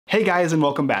Hey guys, and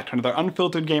welcome back to another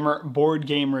Unfiltered Gamer board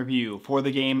game review for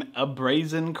the game A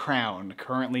Brazen Crown,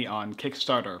 currently on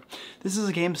Kickstarter. This is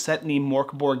a game set in the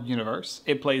Morkborg universe.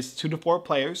 It plays 2 to 4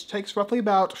 players, takes roughly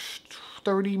about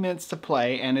 30 minutes to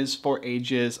play, and is for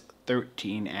ages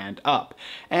 13 and up.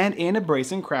 And in A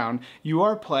Brazen Crown, you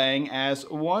are playing as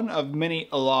one of many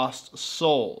lost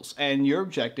souls, and your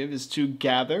objective is to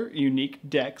gather unique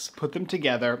decks, put them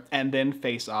together, and then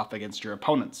face off against your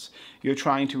opponents. You're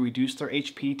trying to reduce their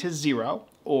HP to 0,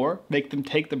 or make them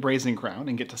take the Brazen Crown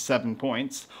and get to 7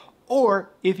 points, or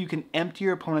if you can empty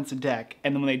your opponent's deck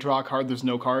and then when they draw a card there's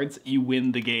no cards, you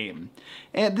win the game.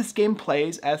 And this game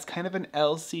plays as kind of an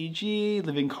LCG,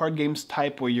 living card games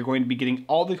type, where you're going to be getting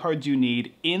all the cards you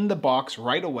need in the box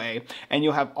right away, and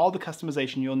you'll have all the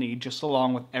customization you'll need just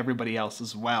along with everybody else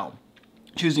as well.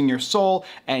 Choosing your soul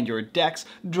and your decks,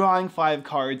 drawing 5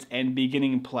 cards, and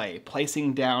beginning play,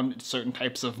 placing down certain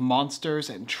types of monsters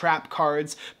and trap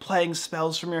cards, playing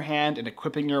spells from your hand and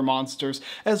equipping your monsters,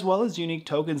 as well as unique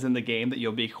tokens in the game that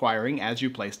you'll be acquiring as you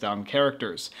place down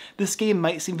characters. This game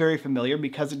might seem very familiar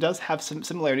because it does have some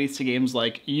similarities to games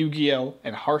like Yu-Gi-Oh!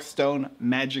 And Hearthstone,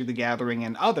 Magic the Gathering,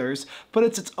 and others, but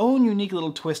it's its own unique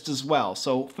little twist as well,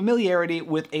 so familiarity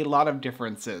with a lot of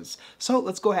differences. So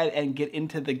let's go ahead and get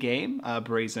into the game.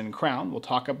 Brazen Crown. We'll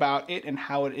talk about it and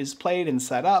how it is played and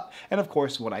set up, and of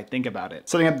course what I think about it.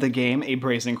 Setting up the game, A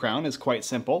Brazen Crown, is quite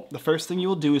simple. The first thing you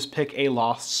will do is pick a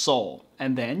lost soul,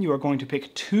 and then you are going to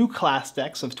pick 2 class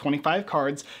decks of 25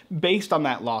 cards based on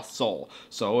that lost soul.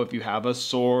 So if you have a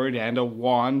sword and a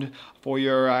wand for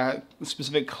your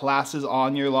specific classes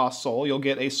on your lost soul, you'll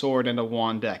get a sword and a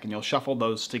wand deck, and you'll shuffle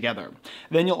those together.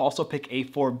 Then you'll also pick a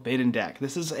forbidden deck.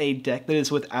 This is a deck that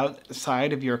is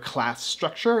outside of your class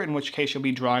structure, in which case you'll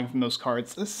be drawing from those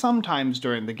cards sometimes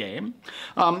during the game.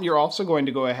 You're also going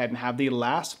to go ahead and have the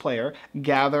last player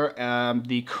gather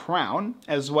the crown,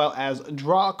 as well as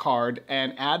draw a card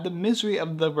and add the misery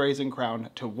of the Brazen Crown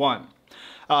to 1.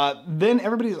 Then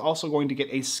everybody's also going to get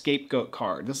a scapegoat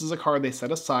card. This is a card they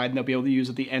set aside and they'll be able to use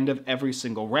at the end of every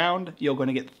single round. You're going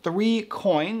to get 3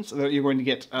 coins that you're going to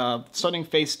get starting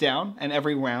face down, and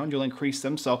every round you'll increase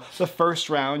them. So the first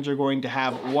round you're going to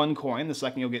have 1 coin, the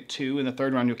second you'll get 2, and the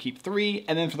third round you'll keep 3,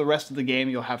 and then for the rest of the game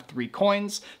you'll have 3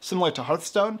 coins, similar to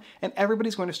Hearthstone, and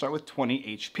everybody's going to start with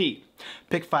 20 HP.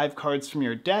 Pick 5 cards from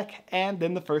your deck, and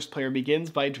then the first player begins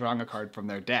by drawing a card from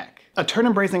their deck. A turn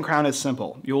in Brazen Crown is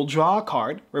simple. You'll draw a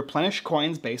card, replenish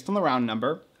coins based on the round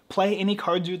number, play any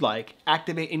cards you'd like,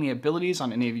 activate any abilities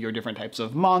on any of your different types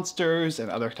of monsters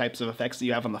and other types of effects that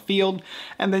you have on the field,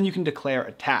 and then you can declare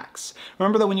attacks.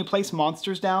 Remember that when you place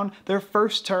monsters down, their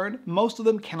first turn, most of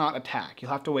them cannot attack.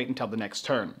 You'll have to wait until the next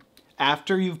turn.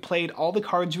 After you've played all the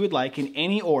cards you would like in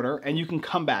any order, and you can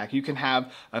come back. You can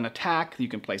have an attack, you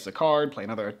can place a card, play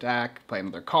another attack, play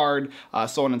another card,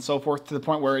 so on and so forth, to the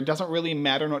point where it doesn't really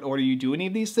matter in what order you do any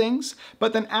of these things.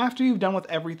 But then after you've done with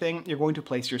everything, you're going to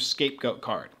place your scapegoat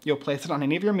card. You'll place it on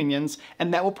any of your minions,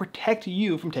 and that will protect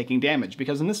you from taking damage,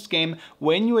 because in this game,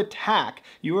 when you attack,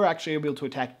 you are actually able to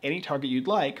attack any target you'd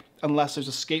like, unless there's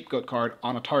a scapegoat card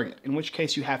on a target, in which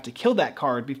case you have to kill that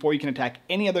card before you can attack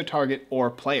any other target or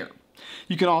player.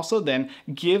 You can also then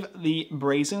give the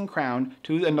Brazen Crown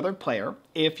to another player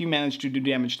if you manage to do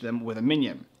damage to them with a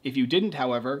minion. If you didn't,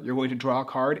 however, you're going to draw a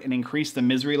card and increase the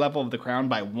misery level of the crown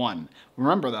by 1.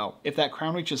 Remember though, if that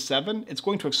crown reaches 7, it's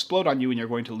going to explode on you and you're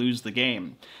going to lose the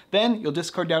game. Then you'll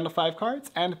discard down to 5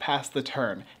 cards and pass the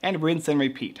turn, and rinse and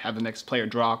repeat. Have the next player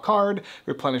draw a card,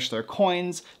 replenish their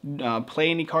coins,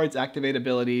 play any cards, activate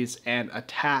abilities, and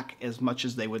attack as much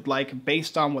as they would like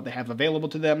based on what they have available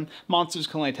to them. Monsters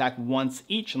can only attack once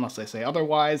each unless they say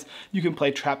otherwise. You can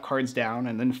play trap cards down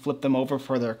and then flip them over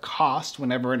for their cost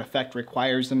whenever an effect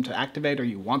requires them to activate or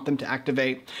you want them to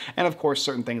activate. And of course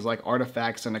certain things like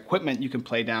artifacts and equipment you can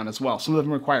play down as well. Some of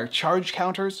them require charge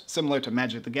counters similar to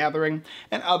Magic the Gathering,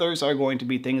 and others are going to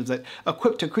be things that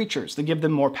equip to creatures that give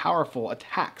them more powerful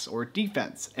attacks or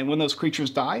defense. And when those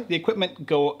creatures die, the equipment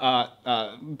go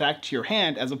back to your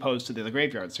hand as opposed to the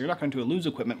graveyard, so you're not going to lose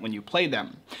equipment when you play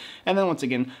them. And then once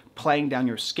again, playing down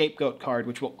your scapegoat card,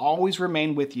 which will always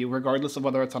remain with you regardless of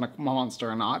whether it's on a monster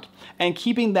or not, and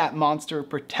keeping that monster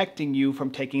protecting you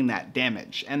from taking that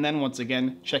damage. And then once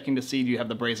again, checking to see do you have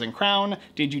the Brazen Crown,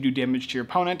 did you do damage to your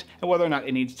opponent, and whether or not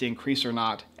it needs to increase or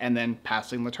not, and then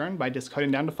passing the turn by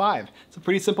discarding down to 5. It's a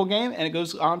pretty simple game, and it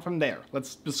goes on from there.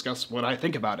 Let's discuss what I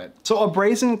think about it. So A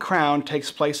Brazen Crown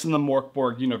takes place in the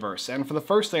Morkborg universe, and for the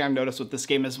first thing I've noticed with this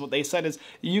game is what they said is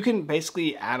you can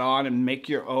basically add on and make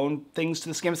your own things to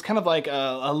this game. It's kind of like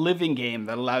a living game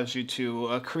that allows you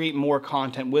to create more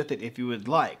content with it if you would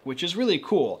like, which is really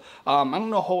cool. I don't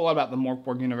know a whole lot about the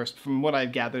Morkborg universe. From what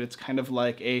I've gathered, it's kind of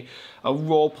like a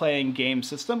role-playing game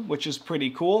system, which is pretty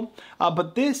cool.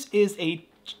 But this is a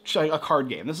card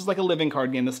game. This is like a living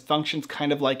card game. This functions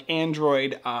kind of like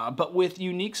Android, but with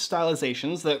unique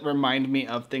stylizations that remind me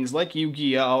of things like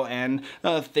Yu-Gi-Oh! And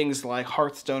things like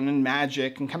Hearthstone and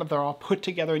Magic, and kind of they're all put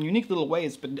together in unique little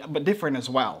ways, but different as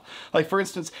well. Like for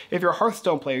instance, if you're a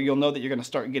Hearthstone player, you'll know that you're going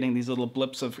to start getting these little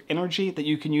blips of energy that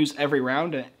you can use every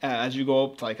round. As you go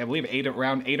up to, like, I believe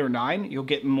round 8 or 9, you'll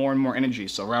get more and more energy.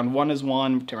 So round 1 is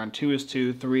 1, to round 2 is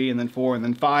 2, 3, and then 4, and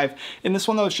then 5. In this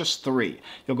one though, it's just 3.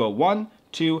 You'll go 1,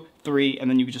 2, 3, and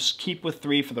then you just keep with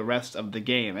 3 for the rest of the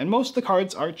game. And most of the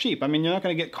cards are cheap. I mean, you're not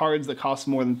going to get cards that cost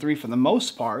more than 3 for the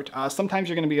most part. Sometimes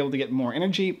you're going to be able to get more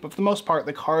energy, but for the most part,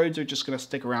 the cards are just going to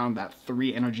stick around that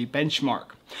 3 energy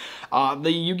benchmark.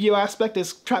 The Yu-Gi-Oh! Aspect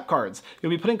is trap cards. You'll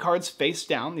be putting cards face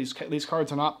down. These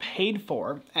cards are not paid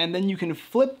for, and then you can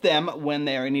flip them when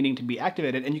they are needing to be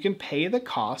activated, and you can pay the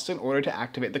cost in order to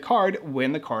activate the card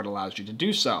when the card allows you to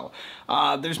do so.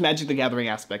 There's Magic the Gathering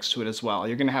aspects to it as well.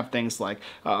 You're going to have things like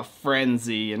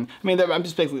Frenzy, and I mean, I'm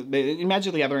just basically, in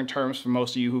Magic the Gathering terms, for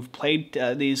most of you who've played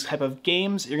these type of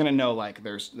games, you're going to know, like,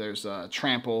 there's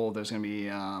Trample, there's going to be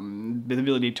the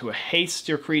ability to haste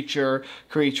your creature.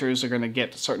 Creatures are going to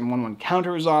get certain 1/1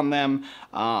 counters on them,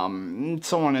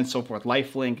 so on and so forth,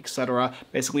 lifelink, etc.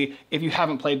 Basically, if you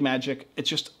haven't played Magic, it's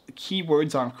just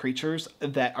keywords on creatures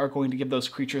that are going to give those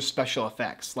creatures special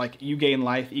effects, like you gain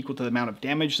life equal to the amount of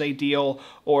damage they deal,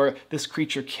 or this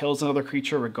creature kills another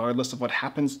creature regardless of what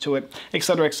happens to it,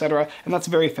 etc., etc. And that's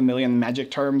very familiar in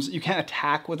Magic terms. You can't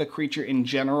attack with a creature in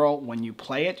general when you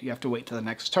play it. You have to wait till the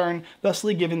next turn,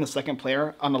 thusly giving the second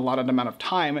player an allotted amount of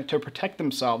time to protect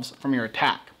themselves from your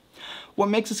attack. What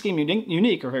makes this game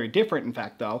unique, or very different in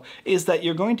fact though, is that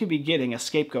you're going to be getting a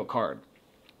scapegoat card.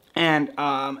 And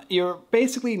you're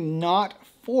basically not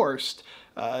forced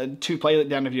to play it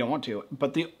down if you don't want to.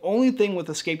 But the only thing with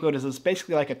the scapegoat is it's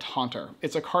basically like a taunter.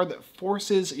 It's a card that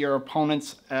forces your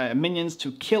opponent's minions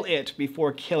to kill it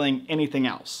before killing anything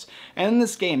else. And in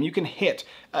this game, you can hit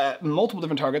multiple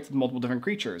different targets with multiple different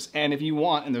creatures. And if you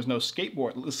want, and there's no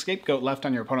scapegoat left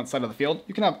on your opponent's side of the field,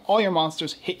 you can have all your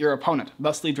monsters hit your opponent,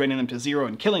 thusly draining them to 0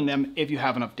 and killing them if you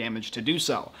have enough damage to do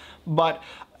so. But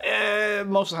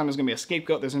most of the time there's going to be a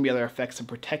scapegoat, there's going to be other effects to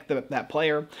protect that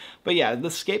player. But yeah,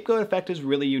 the scapegoat effect is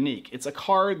really unique. It's a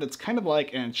card that's kind of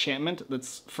like an enchantment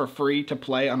that's for free to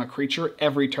play on a creature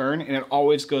every turn, and it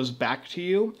always goes back to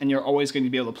you, and you're always going to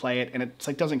be able to play it, and it's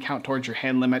like doesn't count towards your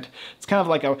hand limit. It's kind of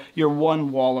like your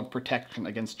one wall of protection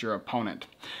against your opponent.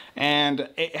 And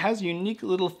it has unique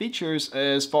little features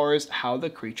as far as how the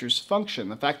creatures function.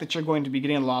 The fact that you're going to be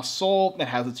getting a lost soul, that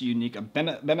has its unique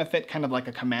benefit, kind of like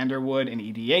a commander would in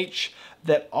EDH,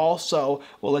 that also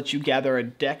will let you gather a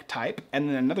deck type and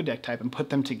then another deck type and put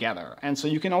them together. And so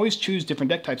you can always choose different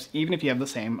deck types even if you have the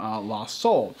same lost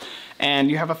soul.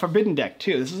 And you have a forbidden deck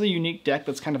too. This is a unique deck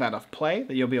that's kind of out of play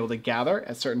that you'll be able to gather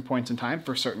at certain points in time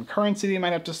for certain currency that you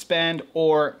might have to spend,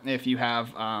 or if you have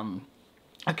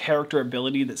a character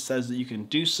ability that says that you can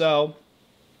do so,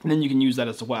 and then you can use that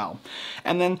as well.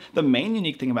 And then the main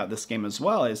unique thing about this game as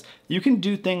well is you can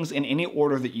do things in any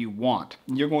order that you want.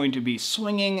 You're going to be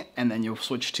swinging, and then you'll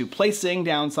switch to placing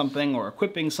down something or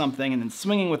equipping something, and then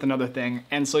swinging with another thing.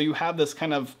 And so you have this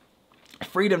kind of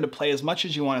freedom to play as much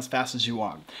as you want, as fast as you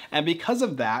want. And because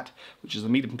of that, which is the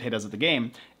meat and potatoes of the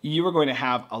game, you are going to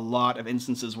have a lot of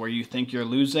instances where you think you're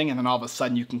losing and then all of a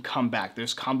sudden you can come back.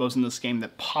 There's combos in this game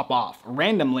that pop off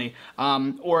randomly,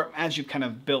 or as you've kind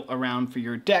of built around for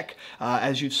your deck,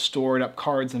 as you've stored up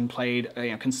cards and played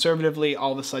conservatively,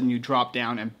 all of a sudden you drop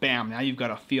down and bam, now you've got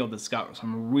a field that's got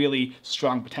some really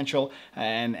strong potential,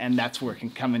 and that's where it can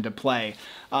come into play.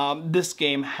 This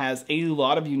game has a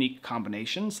lot of unique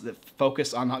combinations that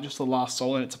focus on not just the Lost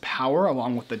Soul and its power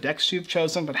along with the decks you've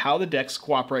chosen, but how the decks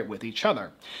cooperate with each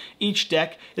other. Each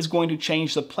deck is going to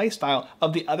change the playstyle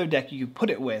of the other deck you put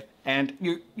it with,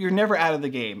 and you're never out of the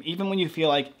game. Even when you feel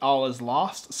like all is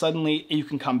lost, suddenly you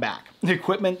can come back. The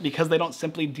equipment, because they don't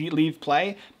simply leave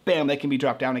play, bam, they can be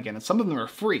dropped down again. And some of them are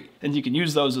free, and you can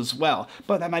use those as well.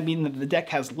 But that might mean that the deck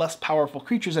has less powerful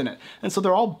creatures in it. And so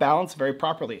they're all balanced very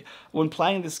properly. When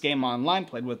playing this game online,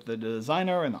 played with the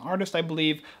designer and the artist, I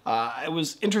believe, it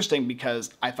was interesting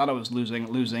because I thought I was losing,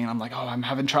 and I'm like, oh, I'm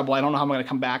having trouble. I don't know how I'm going to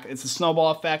come back. It's a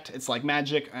snowball effect. It's like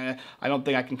Magic. I don't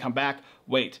think I can come back.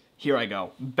 Wait. Here I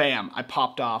go. Bam, I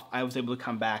popped off, I was able to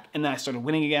come back, and then I started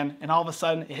winning again, and all of a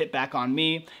sudden it hit back on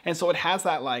me. And so it has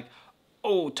that like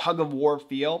tug of war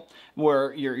feel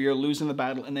where you're losing the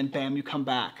battle and then bam, you come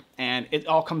back. And it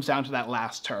all comes down to that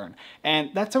last turn. And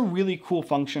that's a really cool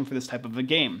function for this type of a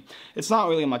game. It's not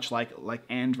really much like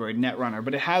Android Netrunner,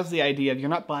 but it has the idea of you're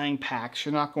not buying packs,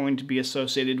 you're not going to be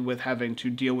associated with having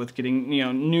to deal with getting, new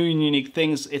and unique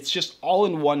things. It's just all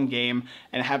in one game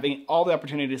and having all the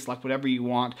opportunity to select whatever you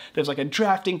want. There's like a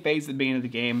drafting phase at the beginning of the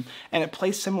game, and it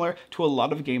plays similar to a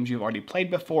lot of games you've already played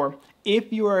before.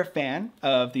 If you are a fan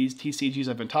of these TCGs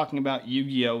I've been talking about,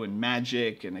 Yu-Gi-Oh! And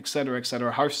Magic and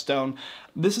etc., Hearthstone,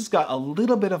 this has got a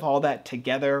little bit of all that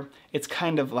together. It's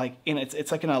kind of like,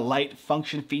 it's like in a light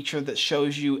function feature that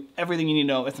shows you everything you need to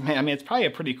know. It's probably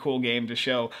a pretty cool game to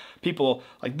show people,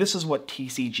 like, this is what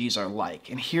TCGs are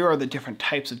like, and here are the different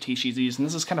types of TCGs, and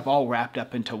this is kind of all wrapped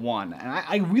up into one. And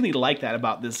I really like that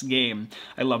about this game.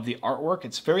 I love the artwork.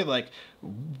 It's very, like,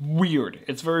 weird.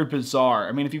 It's very bizarre.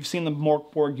 I mean, if you've seen the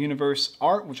Morkborg universe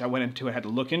art, which I went into and had to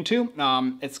look into,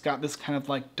 it's got this kind of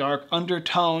like dark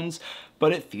undertones,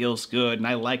 but it feels good, and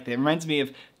I like that. It reminds me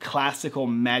of classical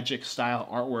Magic style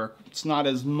artwork. It's not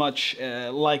as much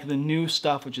like the new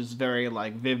stuff, which is very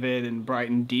like vivid and bright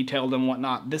and detailed and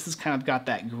whatnot. This has kind of got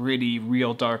that gritty,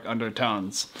 real dark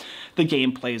undertones. The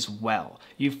game plays well.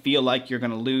 You feel like you're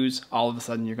gonna lose, all of a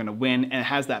sudden you're gonna win, and it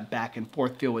has that back and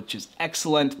forth feel, which is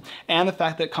excellent. And the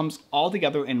fact that it comes all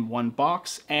together in one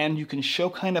box, and you can show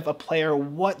kind of a player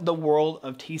what the world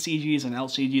of TCGs and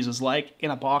LCGs is like in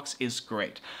a box is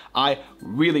great. I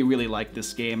really, really like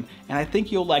this game, and I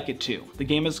think you'll like it too. The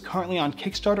game is currently on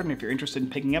Kickstarter, and if you're interested in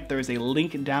picking up, there is a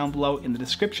link down below in the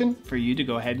description for you to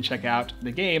go ahead and check out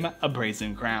the game, A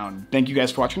Brazen Crown. Thank you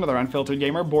guys for watching another Unfiltered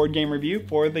Gamer board game review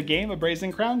for the game, A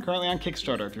Brazen Crown, currently on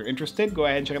Kickstarter. If you're interested, go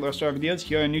ahead and check out the rest of our videos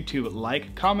here on YouTube.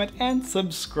 Like, comment, and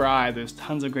subscribe. There's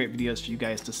tons of great videos for you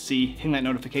guys to see. Hitting that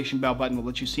notification bell button will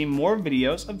let you see more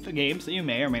videos of the games that you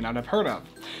may or may not have heard of.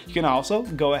 You can also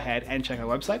go ahead and check our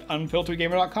website,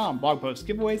 unfilteredgamer.com. Blog posts,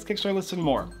 giveaways, Kickstarter lists, and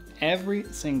more. Every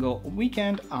single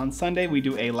weekend on Sunday, we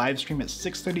do a live stream at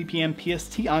 6:30 p.m.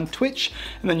 PST on Twitch,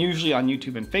 and then usually on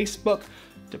YouTube and Facebook,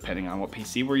 depending on what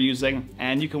PC we're using.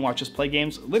 And you can watch us play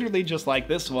games literally just like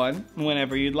this one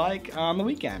whenever you'd like on the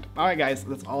weekend. All right, guys,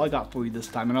 that's all I got for you this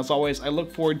time. And as always, I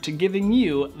look forward to giving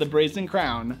you the Brazen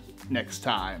Crown next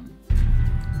time.